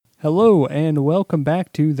Hello and welcome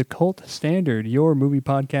back to The Cult Standard, your movie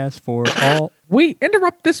podcast for all. We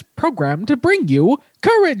interrupt this program to bring you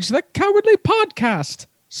Courage the Cowardly Podcast,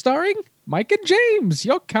 starring Mike and James,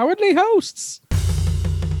 your cowardly hosts.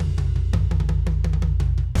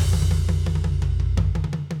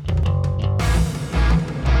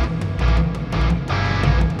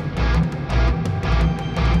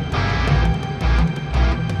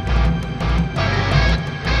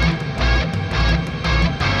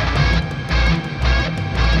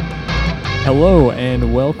 Hello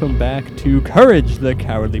and welcome back to Courage the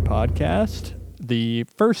Cowardly Podcast, the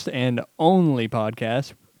first and only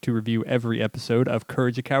podcast to review every episode of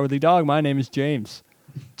Courage the Cowardly Dog. My name is James.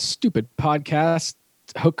 Stupid podcast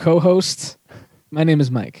co-host. My name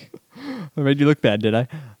is Mike. I made you look bad, did I?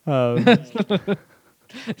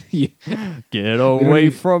 Yeah. Get away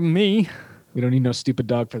from me. We don't need no stupid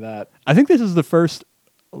dog for that. I think this is the first.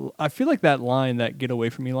 I feel like that line, that "get away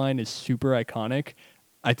from me" line, is super iconic.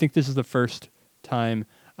 I think this is the first time.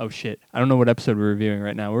 Oh shit! I don't know what episode we're reviewing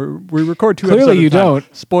right now. We record two episodes. Clearly, you at a time.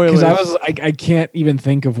 don't. Spoilers. Because I can't even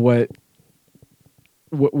think of what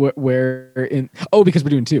where in. Oh, because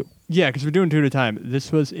we're doing two. Yeah, because we're doing two at a time.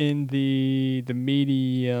 This was in the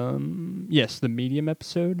medium. Yes, the medium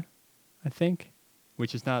episode, I think,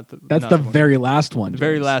 which is not the. That's not the one. very last one. The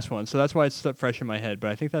very James. last one. So that's why it's still fresh in my head.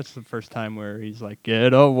 But I think that's the first time where he's like,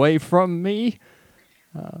 "Get away from me."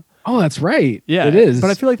 Oh, that's right. Yeah, it is.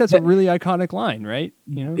 But I feel like that's a really iconic line, right?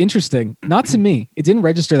 You know, Interesting. Not to me. It didn't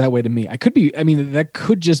register that way to me. That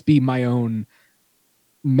could just be my own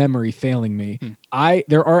memory failing me.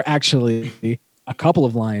 There are actually a couple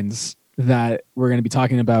of lines that we're going to be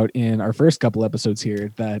talking about in our first couple episodes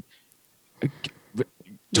here that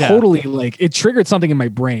totally like it triggered something in my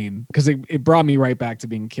brain because it brought me right back to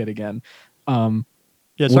being a kid again.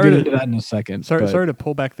 Yeah, we'll get into that in a second. Sorry to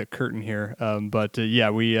pull back the curtain here, but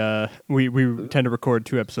we tend to record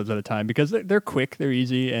two episodes at a time because they're quick, they're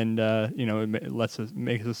easy, and it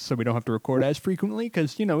makes us so we don't have to record as frequently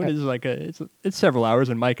because it is like it's several hours,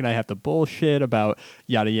 and Mike and I have to bullshit about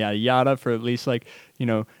yada yada yada for at least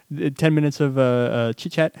 10 minutes of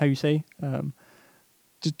chit chat. How you say?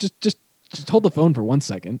 Just hold the phone for 1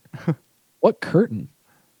 second. What curtain?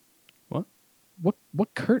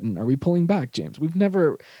 What curtain are we pulling back, James? We've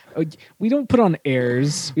never, we don't put on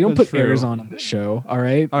airs. We don't That's put true. airs on the show. All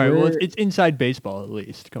right. Well, it's inside baseball at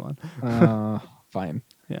least. Come on. Fine.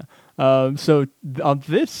 Yeah. So on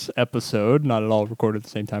this episode, not at all recorded at the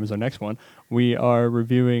same time as our next one, we are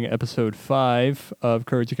reviewing episode 5 of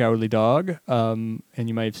Courage the Cowardly Dog. And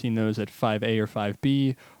you might have seen those at 5A or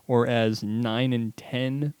 5B, or as 9 and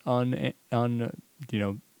 10 on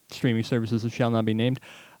streaming services that shall not be named.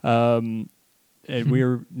 And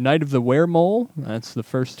we're Night of the Weremole. That's the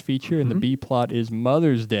first feature, and the B plot is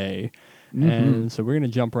Mother's Day. And so we're going to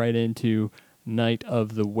jump right into Night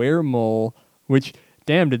of the Weremole, which,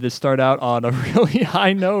 damn, did this start out on a really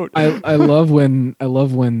high note. I love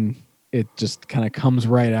when it just kind of comes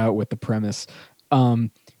right out with the premise. I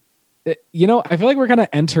feel like we're kind of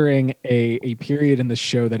entering a period in the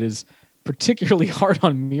show that is particularly hard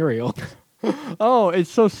on Muriel. Oh, it's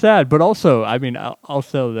so sad, but also, I mean,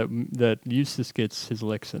 also that Eustace gets his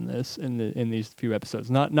licks in this in these few episodes.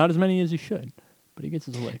 Not as many as he should, but he gets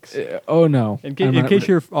his licks. Oh no! In case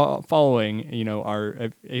you're following,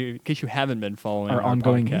 in case you haven't been following our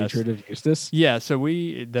ongoing podcast, hatred of Eustace. Yeah, so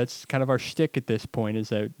that's kind of our shtick at this point, is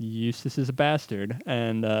that Eustace is a bastard,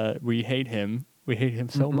 and we hate him. We hate him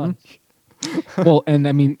so much. Well, and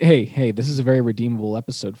I mean, hey, this is a very redeemable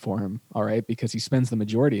episode for him, all right? Because he spends the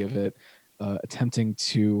majority of it attempting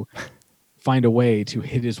to find a way to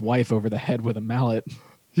hit his wife over the head with a mallet.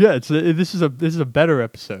 Yeah, this is a better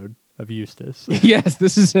episode of Eustace. Yes,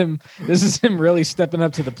 this is him really stepping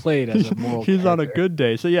up to the plate as a moral He's character. on a good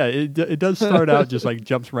day. So yeah, it does start out just like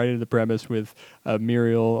jumps right into the premise with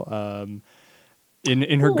Muriel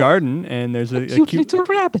in her garden, and there's a cute little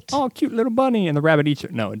rabbit. Oh, cute little bunny, and the rabbit eats her.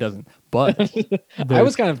 No, it doesn't. But the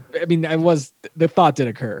thought did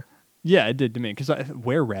occur. Yeah, it did to me, because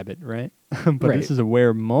were-rabbit, right? But right. This is a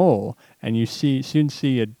were-mole, and you soon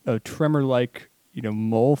see a tremor-like,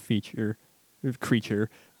 mole creature,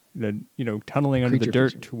 that tunneling under the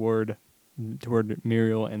dirt toward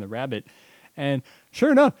Muriel and the rabbit, and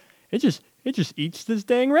sure enough, it just eats this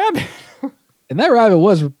dang rabbit. And that rabbit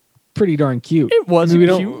was pretty darn cute. It was a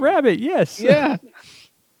cute rabbit, yes. Yeah.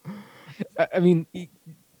 I mean,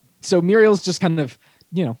 so Muriel's just kind of,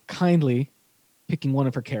 kindly picking one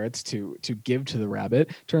of her carrots to give to the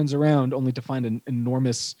rabbit, turns around only to find an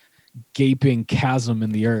enormous gaping chasm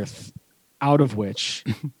in the earth, out of which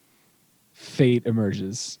fate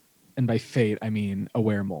emerges. And by fate, I mean a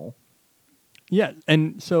weremole. Yeah,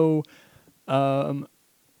 and so um,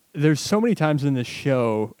 there's so many times in this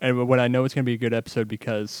show, and when I know it's going to be a good episode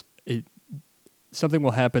because something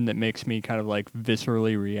will happen that makes me kind of like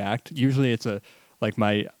viscerally react. Usually, it's like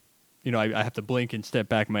my, I have to blink and step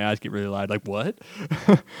back, and my eyes get really loud. Like what?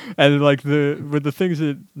 And like with the things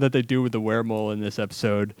that they do with the weremole in this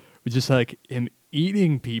episode, was just like him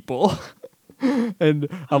eating people, and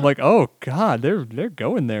I'm like, oh god, they're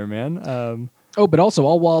going there, man. Oh, but also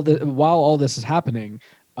while all this is happening,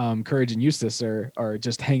 Courage and Eustace are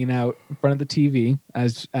just hanging out in front of the TV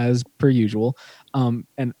as per usual. And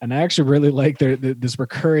I actually really like this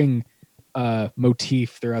recurring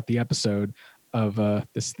motif throughout the episode of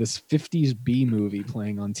this 50s B movie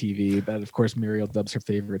playing on TV that of course Muriel dubs her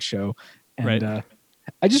favorite show. And Right.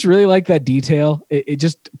 I just really like that detail. It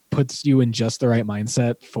just puts you in just the right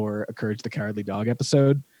mindset for a Courage the Cowardly Dog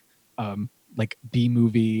episode. Like B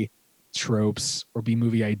movie tropes or B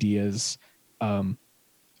movie ideas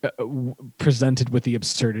presented with the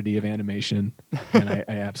absurdity of animation, and I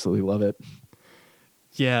absolutely love it.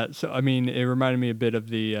 Yeah, so I mean, it reminded me a bit of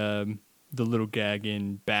the little gag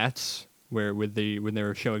in Bats, where when they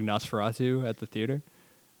were showing Nosferatu at the theater.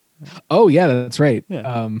 Oh yeah, that's right.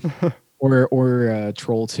 Yeah. Or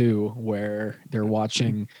Troll 2, where they're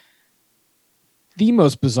watching the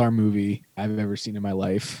most bizarre movie I've ever seen in my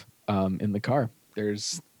life. In the car,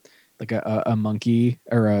 there's like a monkey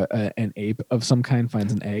or an ape of some kind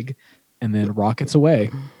finds an egg, and then rockets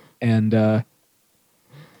away, and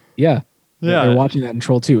yeah. They're watching that in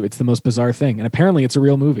Troll 2. It's the most bizarre thing. And apparently it's a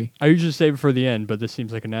real movie. I usually save it for the end, but this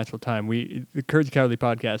seems like a natural time. The Courage the Cowardly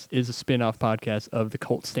podcast is a spin-off podcast of the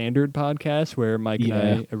Cult Standard podcast, where Mike and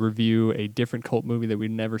I review a different cult movie that we've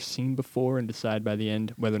never seen before and decide by the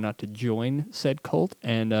end whether or not to join said cult.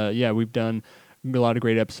 And we've done a lot of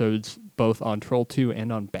great episodes both on Troll 2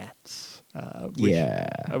 and on Bats.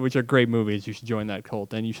 Which are great movies. You should join that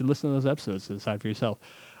cult, and you should listen to those episodes to decide for yourself.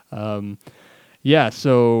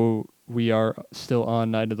 So we are still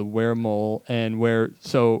on Night of the Weremole, and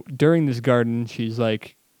so during this garden, she's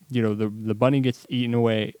like, the bunny gets eaten,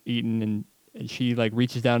 and she like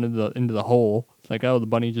reaches down into the hole. It's like, oh, the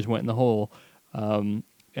bunny just went in the hole, and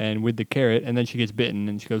with the carrot, and then she gets bitten,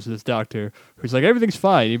 and she goes to this doctor who's like, everything's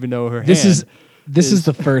fine, even though her This hand is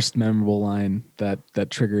the first memorable line that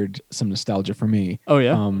triggered some nostalgia for me. Oh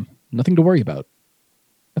yeah, nothing to worry about.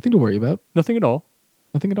 Nothing to worry about. Nothing at all.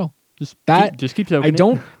 Nothing at all. Just keep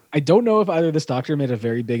soaking I don't know if either this doctor made a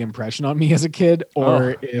very big impression on me as a kid,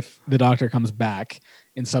 or if the doctor comes back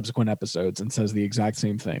in subsequent episodes and says the exact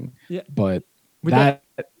same thing. Yeah, but that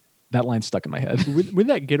line stuck in my head. With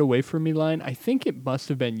that "get away from me" line, I think it must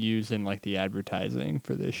have been used in like the advertising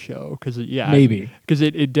for this show, because maybe because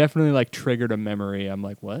it definitely like triggered a memory. I'm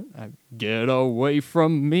like, what? Get away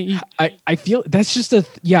from me. I feel that's just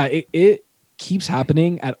it keeps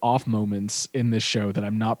happening at off moments in this show that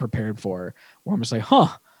I'm not prepared for, where I'm just like,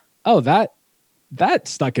 oh, that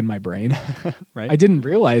stuck in my brain. Right. I didn't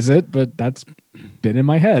realize it, but that's been in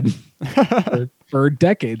my head for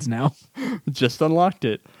decades now. Just unlocked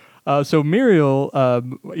it. So Muriel,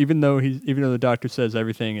 even though the doctor says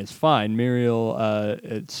everything is fine, Muriel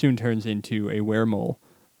it soon turns into a weremole,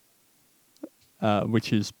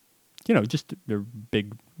 which is, just a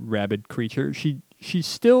big rabid creature. She's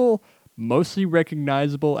still mostly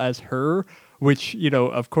recognizable as her, which,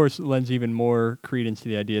 of course lends even more credence to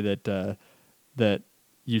the idea that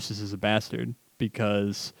Eustace is a bastard,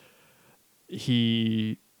 because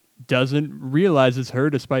he doesn't realize it's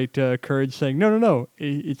her, despite Courage saying, no,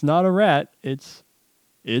 it's not a rat, it's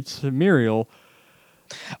Muriel.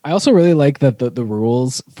 I also really like that the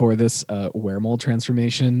rules for this weremole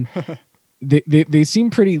transformation, they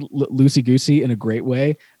seem pretty loosey-goosey in a great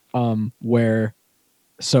way, where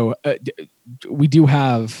we do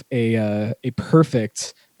have a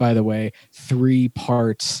perfect, by the way,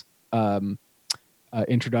 3-part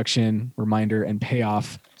introduction, reminder, and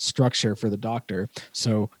payoff structure for the doctor.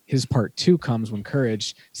 So his part 2 comes when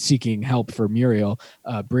Courage, seeking help for Muriel,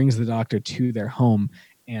 brings the doctor to their home,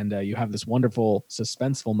 and you have this wonderful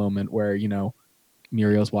suspenseful moment where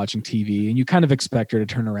Muriel's watching TV, and you kind of expect her to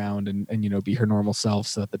turn around and be her normal self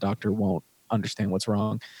so that the doctor won't understand what's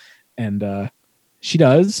wrong, and she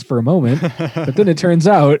does for a moment, but then it turns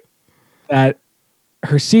out that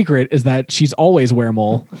her secret is that she's always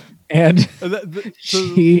weremole, and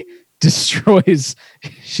she destroys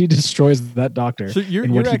that doctor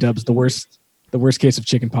in what he dubs the worst case of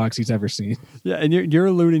chicken pox he's ever seen. Yeah, and you're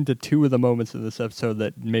alluding to 2 of the moments in this episode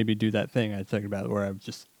that made me do that thing I was talking about, where I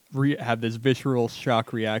just have this visceral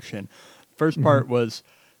shock reaction. First part was,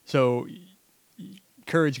 so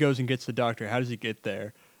Courage goes and gets the doctor. How does he get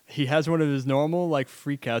there? He has one of his normal like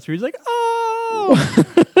freak outs where he's like,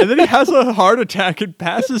 no. And then he has a heart attack and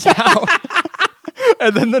passes out.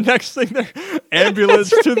 And then the next thing, they're ambulance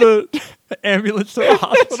to the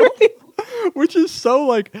hospital. Which is so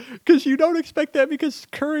like, because you don't expect that, because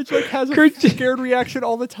Courage like has a scared reaction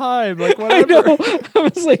all the time. Like whatever. I know. I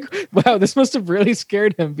was like, wow, this must have really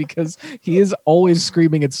scared him, because he is always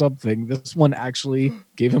screaming at something. This one actually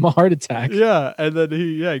gave him a heart attack. Yeah, and then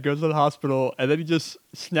he goes to the hospital, and then he just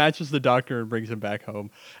snatches the doctor and brings him back home.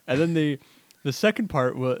 And then the second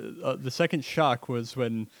part was the second shock was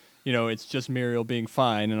when, you know, it's just Muriel being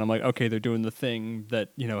fine, and I'm like, okay, they're doing the thing that,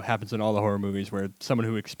 you know, happens in all the horror movies where someone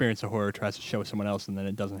who experienced a horror tries to show someone else and then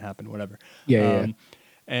it doesn't happen, whatever. Yeah.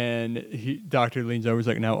 And doctor leans over, he's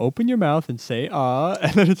like, now open your mouth and say ah,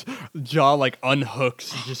 and then its jaw like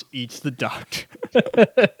unhooks and just eats the doctor.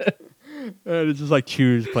 And it just like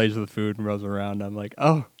chews, plays with the food, and rolls around. I'm like,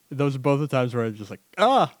 oh, those are both the times where I was just like,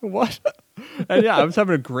 ah, what? And yeah, I was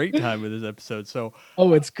having a great time with this episode. So,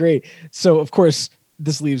 oh, it's great. So, of course,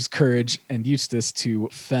 this leaves Courage and Eustace to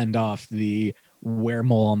fend off the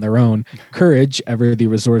weremole on their own. Courage, ever the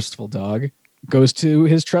resourceful dog, goes to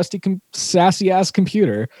his trusty sassy ass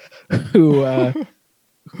computer, who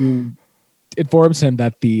informs him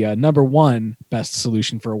that the number one best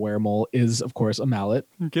solution for a weremole is, of course, a mallet.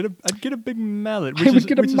 I'd get a big mallet. I would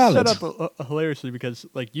get a mallet. Is set up hilariously because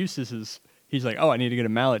like Eustace he's like, oh, I need to get a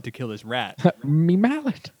mallet to kill this rat. Me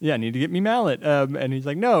mallet. Yeah, I need to get me mallet. And he's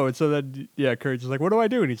like, no. And so then, yeah, Courage is like, what do I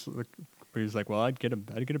do? And he's like, well, I'd get a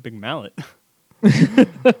big mallet.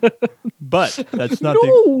 But that's not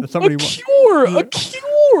that's not what he wants. A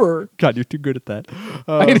cure. God, you're too good at that.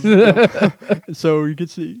 So you can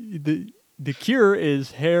see the cure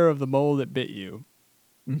is hair of the mole that bit you.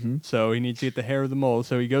 Mm-hmm. So he needs to get the hair of the mole.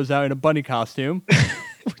 So he goes out in a bunny costume,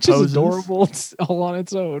 which is adorable all on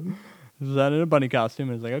its own. He's out in a bunny costume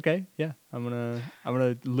and is like, okay, yeah, I'm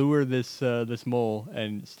gonna lure this mole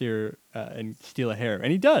and steal a hair,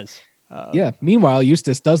 and he does. Yeah. Meanwhile,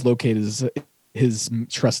 Eustace does locate his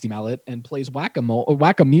trusty mallet and plays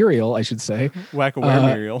Whack-A-Muriel, I should say.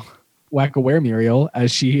 Whack-A-Were-Muriel. Whack-A-Were-Muriel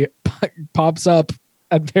as she pops up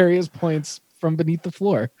at various points from beneath the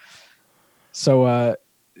floor. So,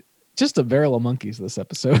 just a barrel of monkeys this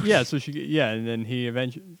episode. Yeah, so and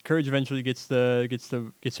then Courage eventually gets her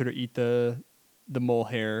to eat the mole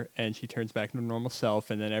hair, and she turns back to her normal self,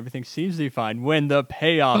 and then everything seems to be fine when the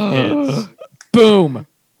payoff hits. Boom!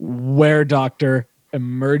 Were Doctor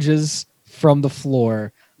emerges from the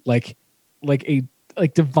floor like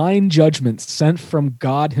divine judgment sent from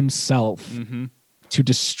God himself to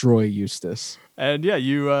destroy Eustace. And yeah,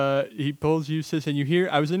 he pulls Eustace, and you hear.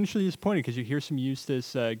 I was initially disappointed because you hear some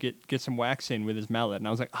Eustace get some wax in with his mallet, and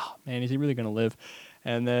I was like, oh man, is he really gonna live?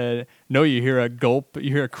 And then no, you hear a gulp, you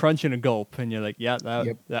hear a crunch and a gulp, and you're like, yeah,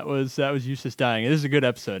 that was Eustace dying. And this is a good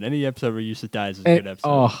episode. Any episode where Eustace dies is a good episode.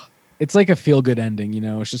 Oh, it's like a feel good ending, you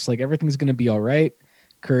know. It's just like everything's gonna be all right.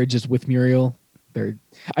 Courage is with Muriel.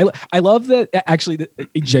 I love that. Actually,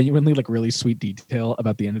 a genuinely like really sweet detail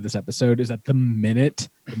about the end of this episode is that the minute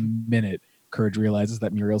Courage realizes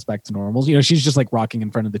that Muriel's back to normal, you know, she's just like rocking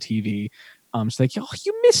in front of the TV. She's like, "Oh,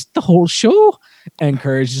 you missed the whole show," and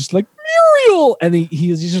Courage is just like, "Muriel," and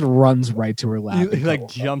he just runs right to her lap. He like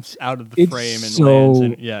jumps out of the frame and lands.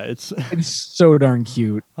 And, yeah, it's so darn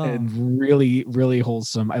cute and really, really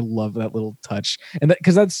wholesome. I love that little touch, and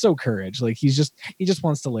because that's so Courage. Like he just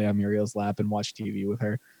wants to lay on Muriel's lap and watch TV with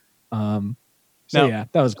her. So yeah,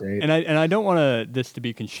 that was great. And I don't want this to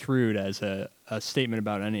be construed as a statement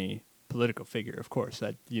about any political figure, of course.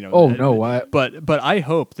 That you know. Oh no! What? But I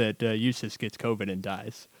hope that Eustace gets COVID and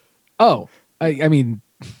dies. Oh, I mean,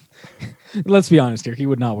 let's be honest here. He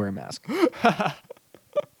would not wear a mask.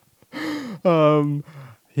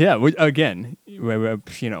 Yeah. Again,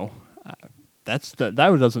 you know, that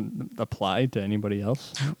doesn't apply to anybody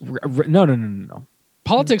else. No.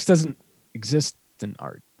 Politics doesn't exist in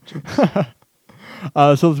art. So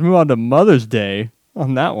let's move on to Mother's Day.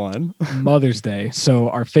 On that one. Mother's Day. So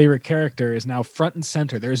our favorite character is now front and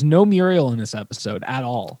center. There's no Muriel in this episode at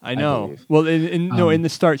all. I know. Well, in the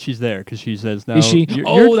start she's there because she says, "No." Is she?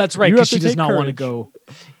 That's right. Because she does not want to go.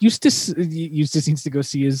 Eustace needs to go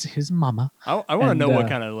see his mama. I want to know what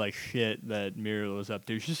kind of like shit that Muriel is up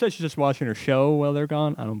to. She says she's just watching her show while they're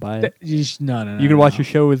gone. I don't buy it. No. You can watch your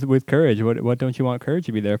show with Courage. What don't you want Courage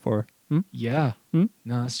to be there for? Yeah. No,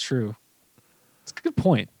 that's true. It's a good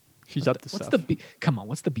point. She's up to stuff. Come on,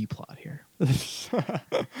 what's the B plot here? I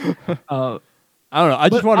don't know. I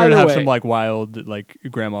just want her to have some like wild like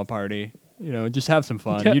grandma party. You know, just have some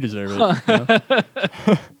fun. Yeah. You deserve it. You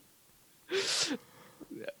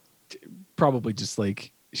know? Probably just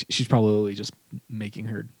like she's probably just making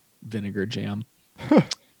her vinegar jam.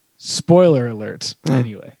 Spoiler alert.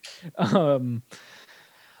 Anyway.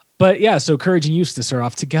 But yeah, so Courage and Eustace are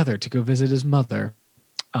off together to go visit his mother.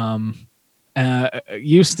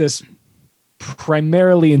 Eustace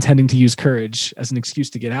primarily intending to use Courage as an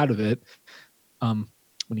excuse to get out of it. When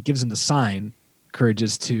he gives him the sign, Courage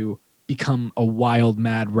is to become a wild,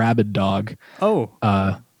 mad, rabid dog.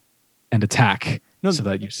 And attack, so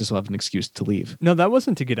that Eustace will have an excuse to leave. No, that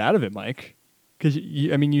wasn't to get out of it, Mike. Because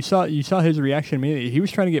you saw his reaction immediately. He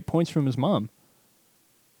was trying to get points from his mom.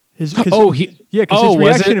 His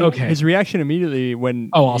reaction immediately when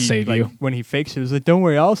I'll save you, when he fakes it was like, don't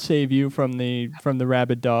worry, I'll save you from the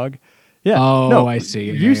rabid dog. Yeah. I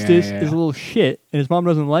see. Eustace is a little shit, and his mom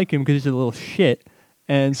doesn't like him because he's a little shit.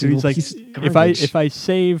 And so he's like, if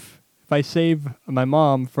I save my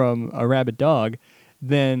mom from a rabid dog,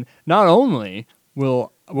 then not only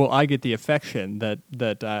will I get the affection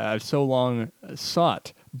that I've so long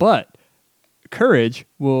sought, but Courage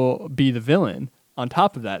will be the villain. On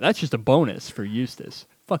top of that, that's just a bonus for Eustace.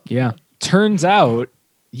 Fuck yeah. Turns out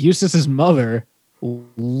Eustace's mother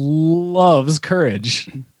loves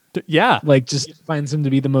Courage. Yeah. Like, just finds him to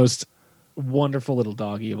be the most wonderful little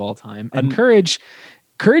doggy of all time. And Courage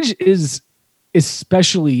is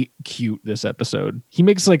especially cute this episode. He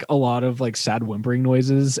makes like a lot of like sad whimpering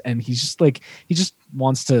noises, and he just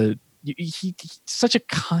wants to. He's such a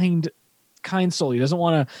kind soul. He doesn't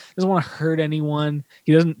want to hurt anyone.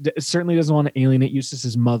 He certainly doesn't want to alienate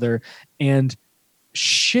Eustace's mother. And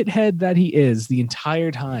shithead that he is, the entire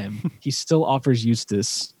time he still offers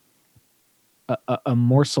Eustace a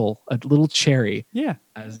morsel, a little cherry,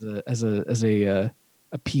 as a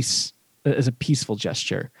peaceful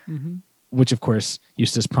gesture. Mm-hmm. Which, of course,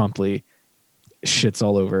 Eustace promptly shits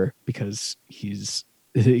all over because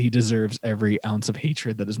he deserves every ounce of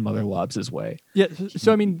hatred that his mother lobs his way. Yeah,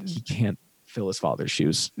 so I mean, he can't fill his father's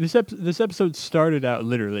shoes. This episode started out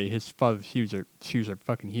literally. His father's shoes are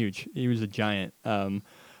fucking huge. He was a giant. So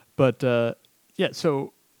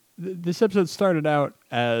this episode started out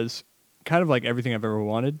as kind of like everything I've ever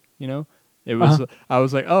wanted. You know, it was. I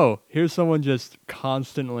was like, oh, here's someone just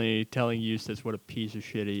constantly telling Eustace what a piece of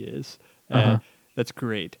shit he is. That's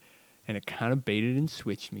great. And it kind of baited and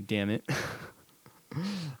switched me, damn it.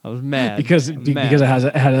 I was mad. Because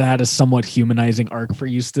it had a somewhat humanizing arc for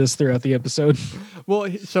Eustace throughout the episode. Well,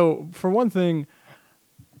 so for one thing,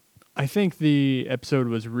 I think the episode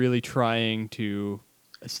was really trying to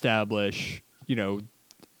establish,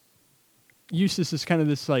 Eustace is kind of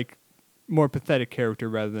this like more pathetic character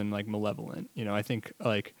rather than like malevolent. I think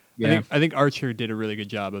like I think Archer did a really good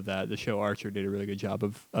job of that. The show Archer did a really good job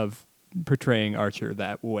of portraying Archer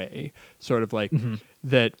that way, sort of like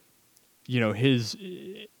that. His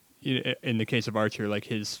in the case of Archer, like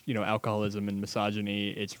his alcoholism and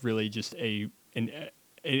misogyny, it's really just an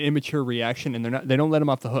immature reaction, and they don't let him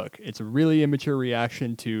off the hook. It's a really immature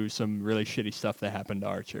reaction to some really shitty stuff that happened to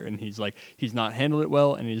Archer, and he's not handled it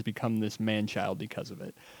well, and he's become this man child because of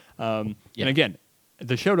it. And again,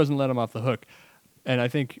 the show doesn't let him off the hook, and I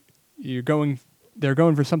think they're going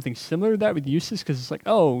for something similar to that with Eustace, because it's like,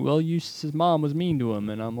 oh, well, Eustace's mom was mean to him,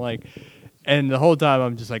 and I'm like, and the whole time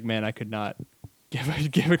I'm just like, man, I could not give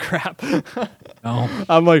a crap. No.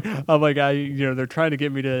 I'm like, they're trying to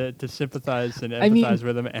get me to sympathize and empathize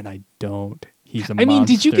with him, and I don't. He's a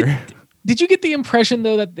monster. Did you get the impression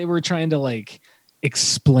though that they were trying to like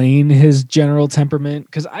explain his general temperament?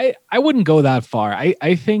 Because I wouldn't go that far.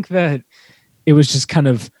 I think that it was just kind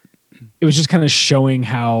of showing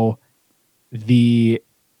how the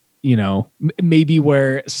maybe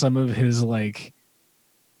where some of his like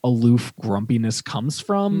aloof grumpiness comes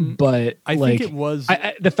from, but I think it was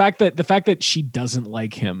the fact that she doesn't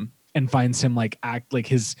like him and finds him like act like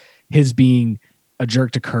his being a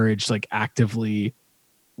jerk to Courage like actively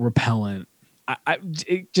repellent.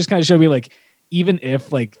 It just kind of showed me like, even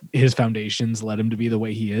if like his foundations led him to be the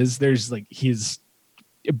way he is, there's like he's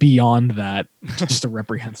beyond that, just a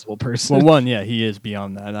reprehensible person. Well, he is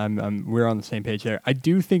beyond that. We're on the same page there. I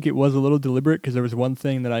do think it was a little deliberate, because there was one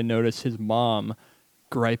thing that I noticed his mom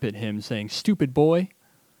gripe at him saying "stupid boy,"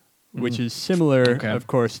 which is similar, of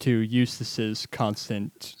course, to Eustace's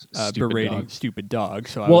constant berating "stupid dog."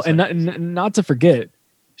 So not to forget,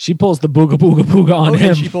 she pulls the booga booga booga on him.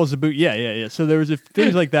 And she pulls the boot. Yeah. So there was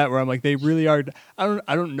things like that where I'm like, they really are.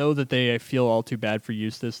 I don't know that they feel all too bad for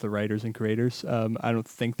Eustace, the writers and creators. I don't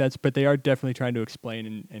think but they are definitely trying to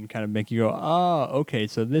explain and kind of make you go, okay,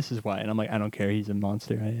 so this is why. And I'm like, I don't care. He's a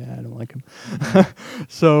monster. I don't like him.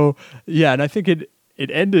 So yeah, and I think it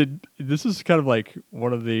ended. This is kind of like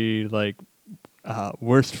one of the like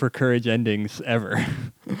worst for Courage endings ever,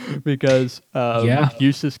 because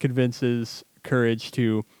Eustace convinces Courage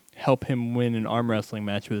to help him win an arm wrestling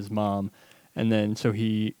match with his mom, and then so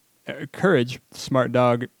he Courage, smart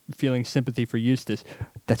dog, feeling sympathy for Eustace.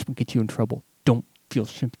 That's what gets you in trouble. Don't feel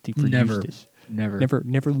sympathy for Eustace. Never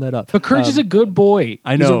let up. But Courage is a good boy.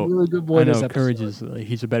 I know. He's a really good boy. I know. This episode. Courage is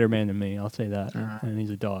he's a better man than me. I'll say that. And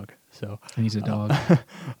he's a dog. So. And he's a dog.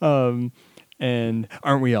 And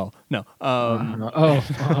aren't we all? No.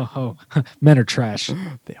 Men are trash.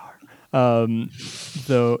 They are.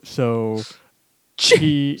 So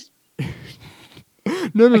he.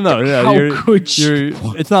 No. How could you?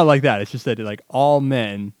 It's not like that. It's just that like all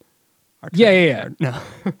men are. Yeah. No.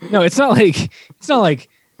 No, it's not like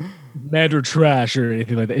men are trash or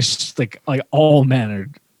anything like that. It's just like all men are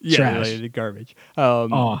trash. Like garbage.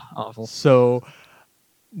 Awful. So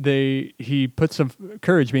he put some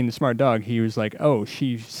Courage, being the smart dog. He was like, "Oh,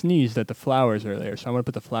 she sneezed at the flowers earlier, so I'm gonna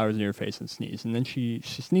put the flowers in her face and sneeze." And then she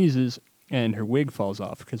sneezes. And her wig falls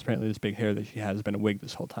off because apparently this big hair that she has been a wig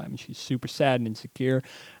this whole time. And she's super sad and insecure.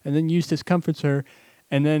 And then Eustace comforts her.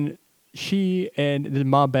 And then she and the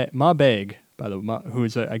Ma Beg, by the way, who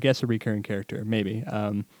is, I guess, a recurring character, maybe.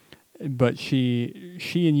 But she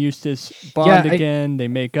and Eustace bond again. They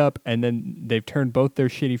make up. And then they've turned both their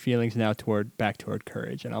shitty feelings now back toward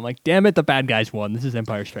Courage. And I'm like, damn it, the bad guys won. This is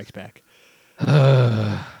Empire Strikes Back.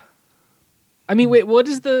 I mean, wait, what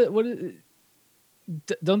is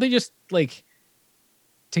don't they just like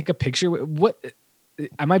take a picture? What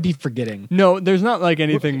I might be forgetting. No, there's not like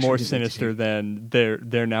anything more sinister than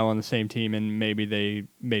they're now on the same team and maybe they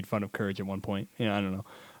made fun of Courage at one point. Yeah, I don't know.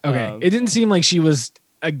 Okay, it didn't seem like she was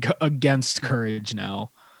against Courage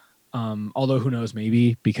now. Although who knows,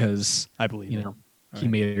 maybe because I believe he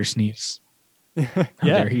made her sneeze.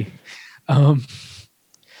 Yeah.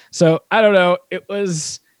 So I don't know. It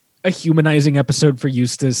was a humanizing episode for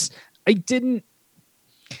Eustace.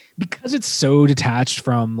 Because it's so detached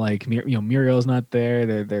from like Muriel's not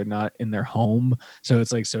there, they're not in their home, so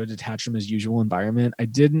it's like so detached from his usual environment. I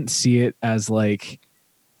didn't see it as like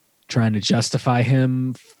trying to justify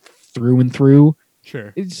him through and through.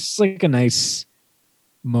 Sure, it's just like a nice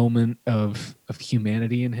moment of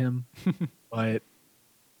humanity in him, but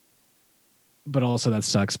also that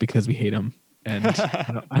sucks because we hate him, and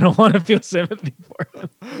I don't want to feel sympathy for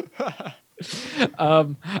him.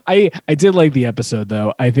 I did like the episode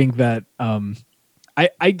though. I think that I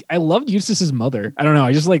loved Eustace's mother. I don't know.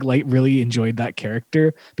 I just like really enjoyed that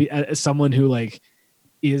character as someone who like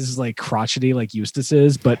is like crotchety like Eustace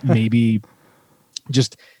is, but maybe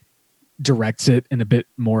just directs it in a bit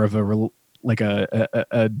more of a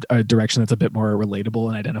direction that's a bit more relatable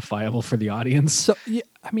and identifiable for the audience. So yeah,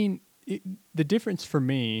 I mean, the difference for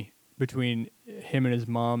me between him and his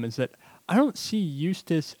mom is that I don't see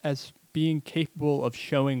Eustace as being capable of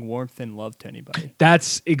showing warmth and love to anybody.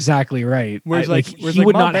 He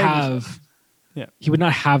would not have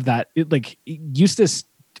that. Eustace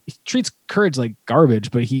treats Courage like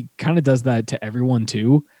garbage, but he kind of does that to everyone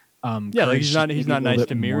too. He's not nice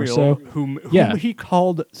to Muriel, whom he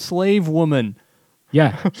called slave woman.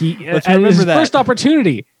 Yeah, let's remember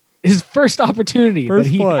that his first opportunity that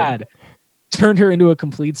he had turned her into a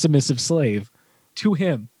complete submissive slave to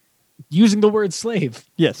him, using the word slave.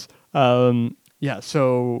 Yes. Whereas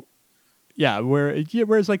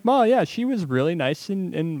like Ma, she was really nice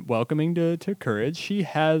and welcoming to Courage. She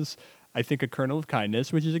has, I think, a kernel of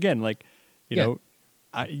kindness, which is again like,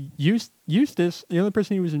 Eustace, the only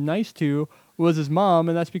person he was nice to was his mom,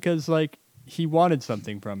 and that's because like he wanted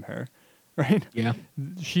something from her, right? Yeah.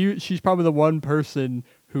 She's probably the one person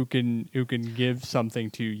who can give something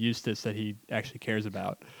to Eustace that he actually cares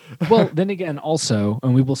about. Well, then again, also,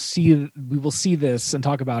 and we will see this and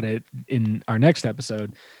talk about it in our next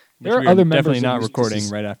episode. There are other members definitely not recording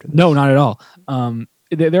right after this. No, not at all.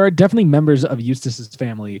 There are definitely members of Eustace's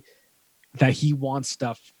family that he wants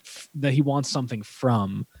something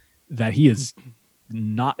from, that he is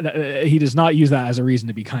not. He does not use that as a reason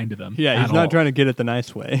to be kind to them. Yeah, he's not trying to get it the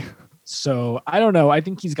nice way. So I don't know. I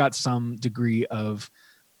think he's got some degree of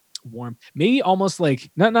warmth, maybe almost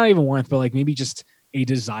like not even warmth, but like maybe just a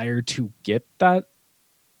desire to get that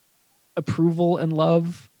approval and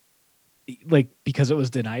love, like because it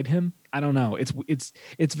was denied him. I don't know.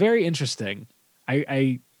 It's very interesting.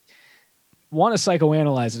 I want to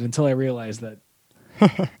psychoanalyze it until I realize that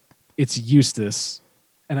it's Eustace,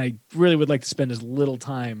 and I really would like to spend as little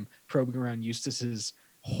time probing around Eustace's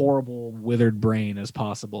horrible withered brain as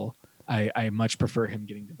possible. I much prefer him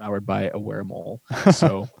getting devoured by a weremole.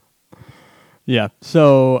 So yeah.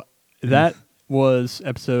 So that was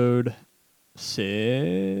episode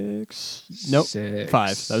 6. Nope. 5.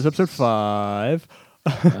 That was episode 5.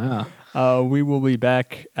 We will be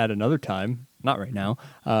back at another time, not right now,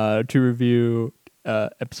 to review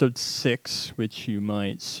episode 6, which you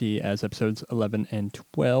might see as episodes 11 and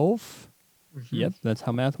 12. Yep, that's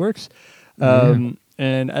how math works.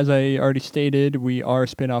 And as I already stated, we are a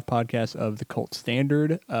spin-off podcast of The Cult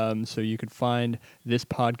Standard. So you could find this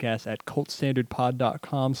podcast at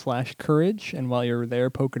cultstandardpod.com/courage. And while you're there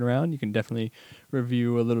poking around, you can definitely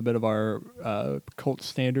review a little bit of our Cult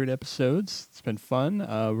Standard episodes. It's been fun.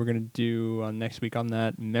 We're going to do next week on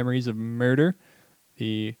that Memories of Murder,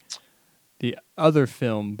 the other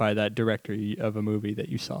film by that director of a movie that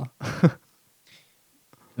you saw.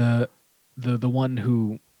 The one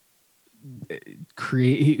who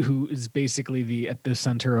who is basically at the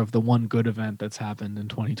center of the one good event that's happened in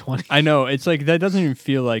 2020. I know, it's like that doesn't even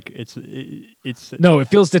feel like it's no, it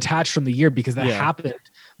feels detached from the year because that happened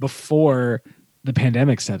before the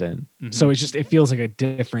pandemic set in. So it feels like a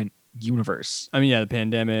different universe. I mean, the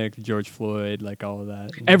pandemic, George Floyd, like all of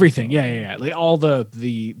that, everything. Yeah. Like all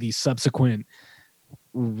the subsequent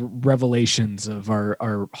revelations of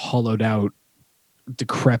our hollowed out,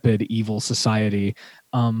 decrepit, evil society.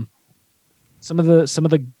 Some of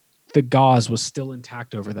the gauze was still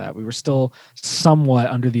intact over that. We were still somewhat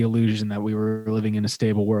under the illusion that we were living in a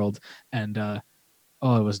stable world, and it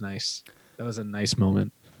was nice. That was a nice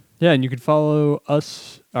moment. Yeah, and you can follow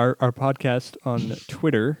us, our podcast, on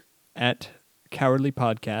Twitter at Cowardly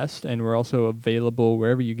Podcast, and we're also available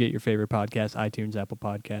wherever you get your favorite podcasts: iTunes, Apple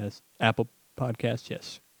Podcasts,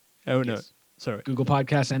 yes. Oh no, sorry, Google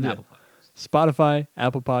Podcasts and Apple Podcasts, Spotify,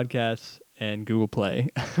 Apple Podcasts, and Google Play.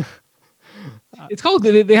 It's called.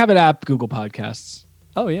 They have an app, Google Podcasts.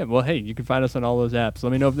 Oh yeah, well hey, you can find us on all those apps.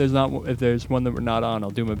 Let me know if there's one that we're not on.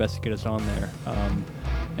 I'll do my best to get us on there.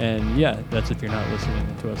 And yeah, that's if you're not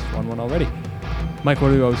listening to us on one already. Mike, what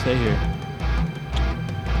do we always say here?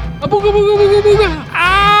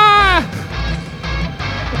 Ah!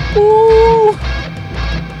 Ooh!